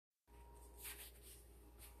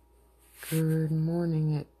Good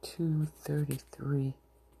morning at 2:33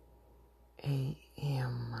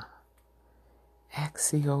 a.m.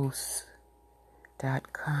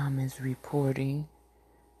 Axios.com is reporting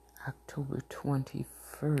October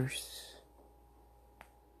 21st,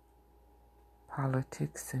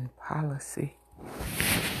 Politics and Policy.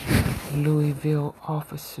 Louisville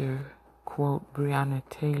officer, quote, Breonna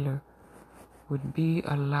Taylor would be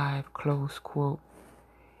alive, close quote,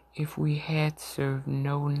 if we had served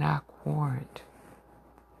no-knock warrant.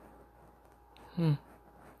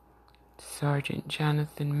 Sergeant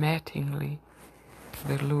Jonathan Mattingly,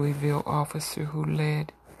 the Louisville officer who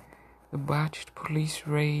led the botched police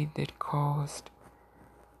raid that caused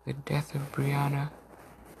the death of Breonna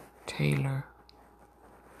Taylor,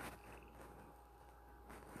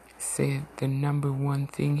 said the number one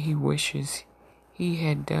thing he wishes he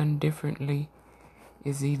had done differently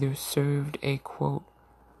is either served a, quote,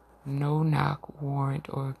 no-knock warrant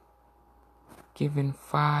or given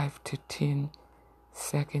 5 to 10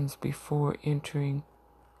 seconds before entering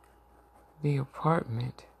the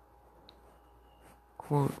apartment.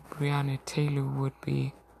 Quote, Breonna Taylor would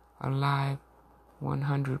be alive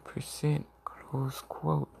 100%, close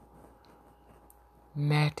quote.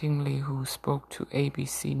 Mattingly, who spoke to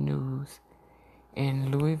ABC News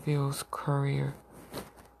and Louisville's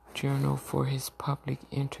Courier-Journal for his public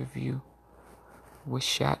interview, was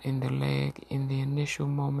shot in the leg in the initial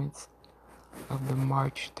moments of the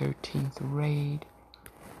March 13th raid.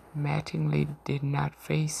 Mattingly did not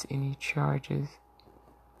face any charges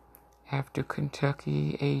after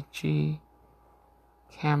Kentucky AG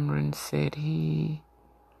Cameron said he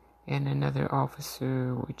and another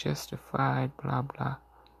officer were justified, blah, blah.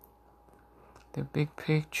 The big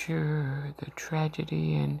picture, the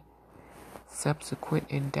tragedy and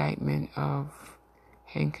subsequent indictment of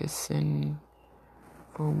Hankerson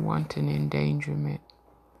for wanton endangerment,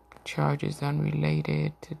 charges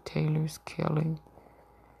unrelated to Taylor's killing,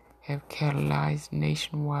 have catalyzed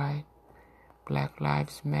nationwide Black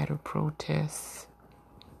Lives Matter protests.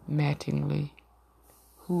 Mattingly,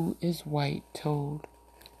 who is white, told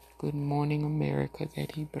Good Morning America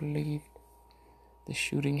that he believed the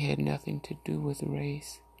shooting had nothing to do with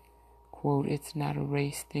race. Quote, it's not a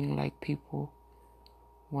race thing like people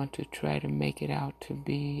want to try to make it out to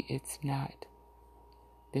be. It's not.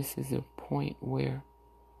 This is a point where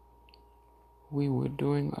we were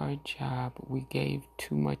doing our job. We gave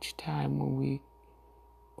too much time when we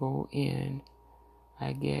go in.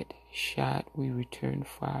 I get shot, we return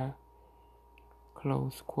fire.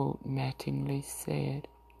 Close quote, Mattingly said.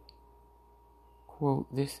 Quote,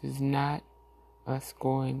 this is not us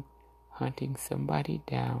going hunting somebody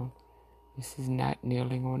down. This is not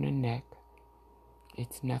kneeling on a neck.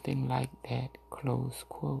 It's nothing like that, close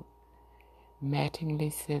quote.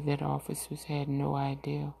 Mattingly said that officers had no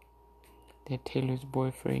idea that Taylor's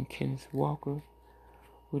boyfriend, Kenneth Walker,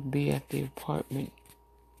 would be at the apartment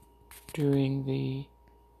during the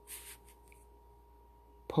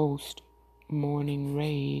post-morning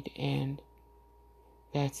raid, and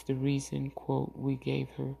that's the reason, quote, we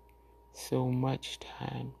gave her so much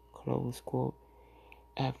time, close quote,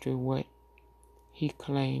 after what he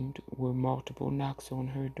claimed were multiple knocks on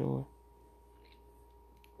her door.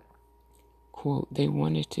 Quote, they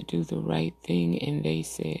wanted to do the right thing and they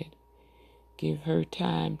said, give her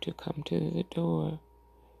time to come to the door.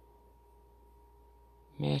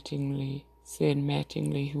 Mattingly,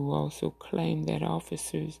 who also claimed that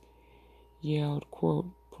officers yelled,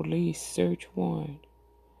 quote, police search warrant,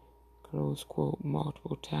 close quote,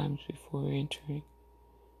 multiple times before entering.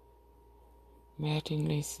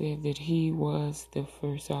 Mattingly said that he was the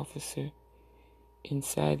first officer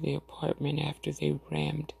inside the apartment after they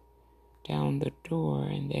rammed down the door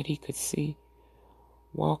and that he could see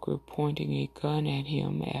Walker pointing a gun at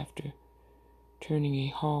him after turning a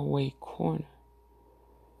hallway corner.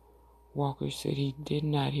 Walker said he did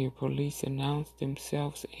not hear police announce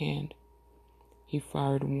themselves and he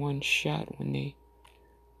fired one shot when they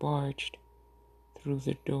barged through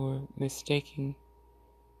the door, mistaking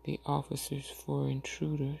the officers for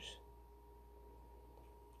intruders.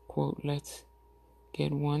 Quote, let's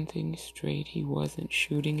get one thing straight. He wasn't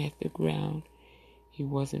shooting at the ground. He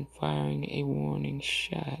wasn't firing a warning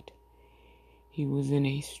shot. He was in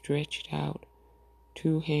a stretched out,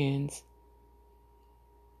 two hands,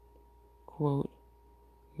 quote,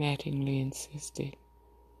 Mattingly insisted.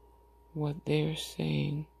 What they're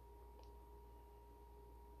saying,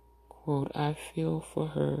 quote, I feel for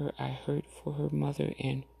her, I hurt for her mother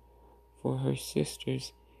and for her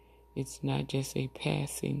sisters. It's not just a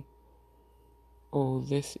passing, oh,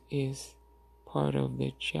 this is part of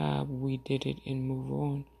the job, we did it and move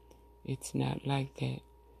on. It's not like that.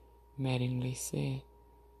 Mattingly said,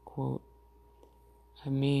 quote, I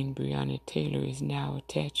mean, Breonna Taylor is now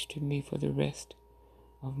attached to me for the rest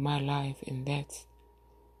of my life, and that's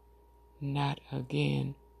not,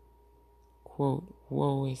 again, quote,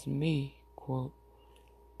 woe is me, quote,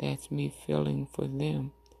 that's me feeling for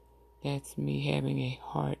them. That's me having a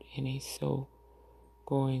heart and a soul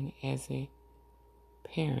going as a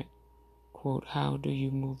parent. Quote, how do you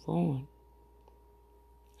move on?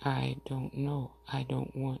 I don't know. I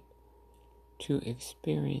don't want to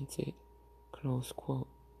experience it. Close quote.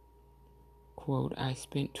 Quote, I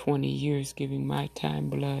spent 20 years giving my time,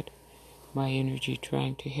 blood, my energy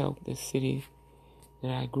trying to help the city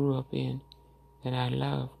that I grew up in, that I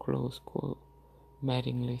love, close quote,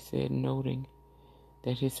 Mattingly said, noting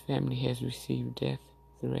that his family has received death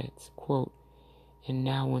threats, quote, and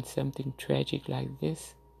now when something tragic like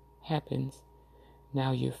this happens,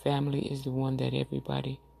 now your family is the one that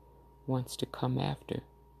everybody wants to come after,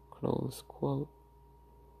 close quote.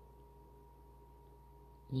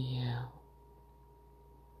 Yeah.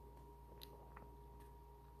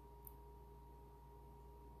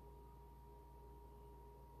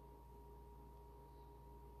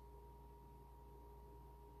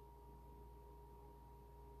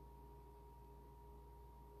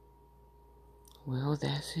 Well,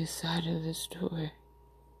 that's his side of the story.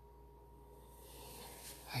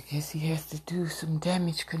 I guess he has to do some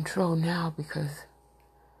damage control now because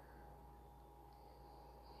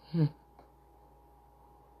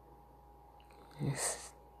it's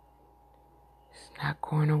not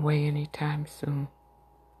going away anytime soon.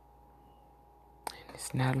 And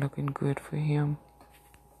it's not looking good for him.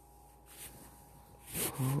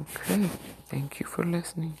 Okay, thank you for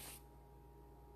listening.